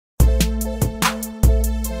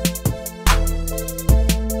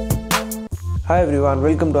Hi everyone,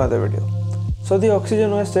 welcome to another video. So the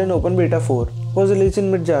Oxygen OS 10 Open Beta 4 was released in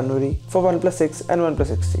mid-January for OnePlus 6 and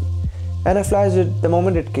OnePlus 6T, and I flashed it the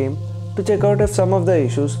moment it came to check out if some of the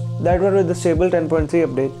issues that were with the stable 10.3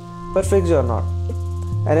 update were fixed or not.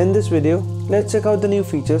 And in this video, let's check out the new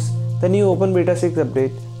features the new Open Beta 6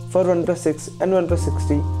 update for OnePlus 6 and OnePlus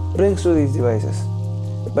 6T brings to these devices.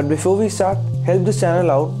 But before we start, help this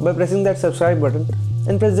channel out by pressing that subscribe button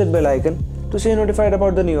and press that bell icon to stay notified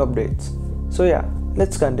about the new updates. So yeah,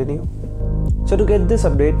 let's continue. So to get this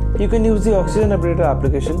update, you can use the Oxygen Updater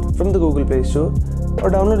application from the Google Play Store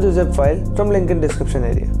or download the zip file from link in description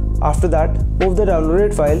area. After that, move the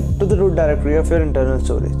downloaded file to the root directory of your internal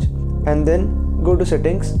storage. And then go to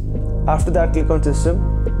Settings. After that, click on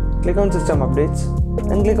System Updates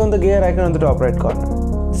and click on the gear icon on the top right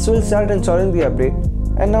corner. This will start installing the update,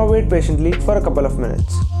 and now wait patiently for a couple of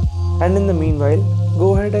minutes. And in the meanwhile,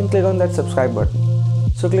 go ahead and click on that subscribe button.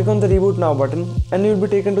 So click on the reboot now button and you will be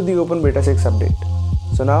taken to the Open Beta 6 update.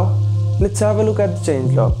 So now, let's have a look at the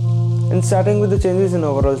changelog. And starting with the changes in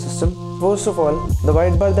overall system, first of all, the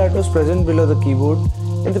white bar that was present below the keyboard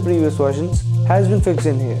in the previous versions has been fixed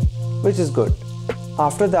in here, which is good.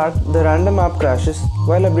 After that, the random app crashes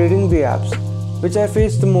while updating the apps, which I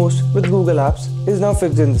faced the most with Google Apps, is now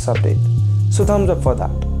fixed in this update. So thumbs up for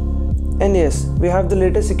that. And yes, we have the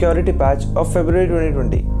latest security patch of February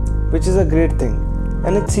 2020, which is a great thing,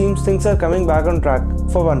 and it seems things are coming back on track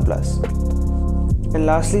for OnePlus. And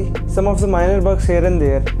lastly, some of the minor bugs here and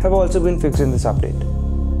there have also been fixed in this update.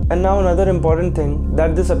 And now another important thing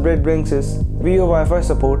that this update brings is VoWifi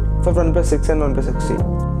support for OnePlus 6 and OnePlus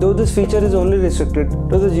 6T, though this feature is only restricted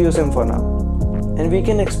to the GeoSIM for now. And we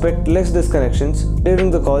can expect less disconnections during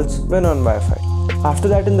the calls when on Wi-Fi. After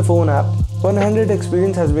that, in the phone app, one-handed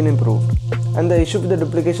experience has been improved, and the issue with the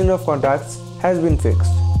duplication of contacts has been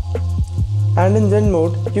fixed. And in Zen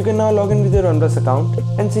mode, you can now log in with your OnePlus account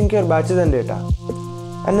and sync your batches and data.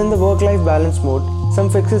 And in the work-life balance mode, some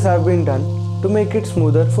fixes have been done to make it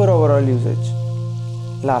smoother for overall usage.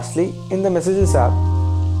 Lastly, in the Messages app,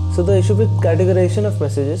 so the issue with categorization of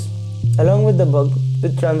messages along with the bug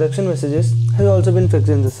with transaction messages has also been fixed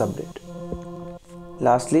in this update.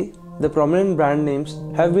 Lastly, the prominent brand names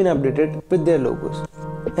have been updated with their logos,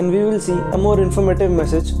 and we will see a more informative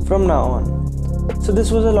message from now on. So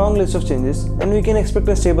this was a long list of changes, and we can expect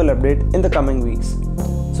a stable update in the coming weeks.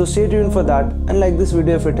 So stay tuned for that and like this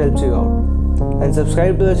video if it helps you out. And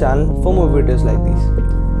subscribe to the channel for more videos like these.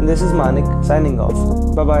 And this is Manik signing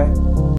off. Bye bye.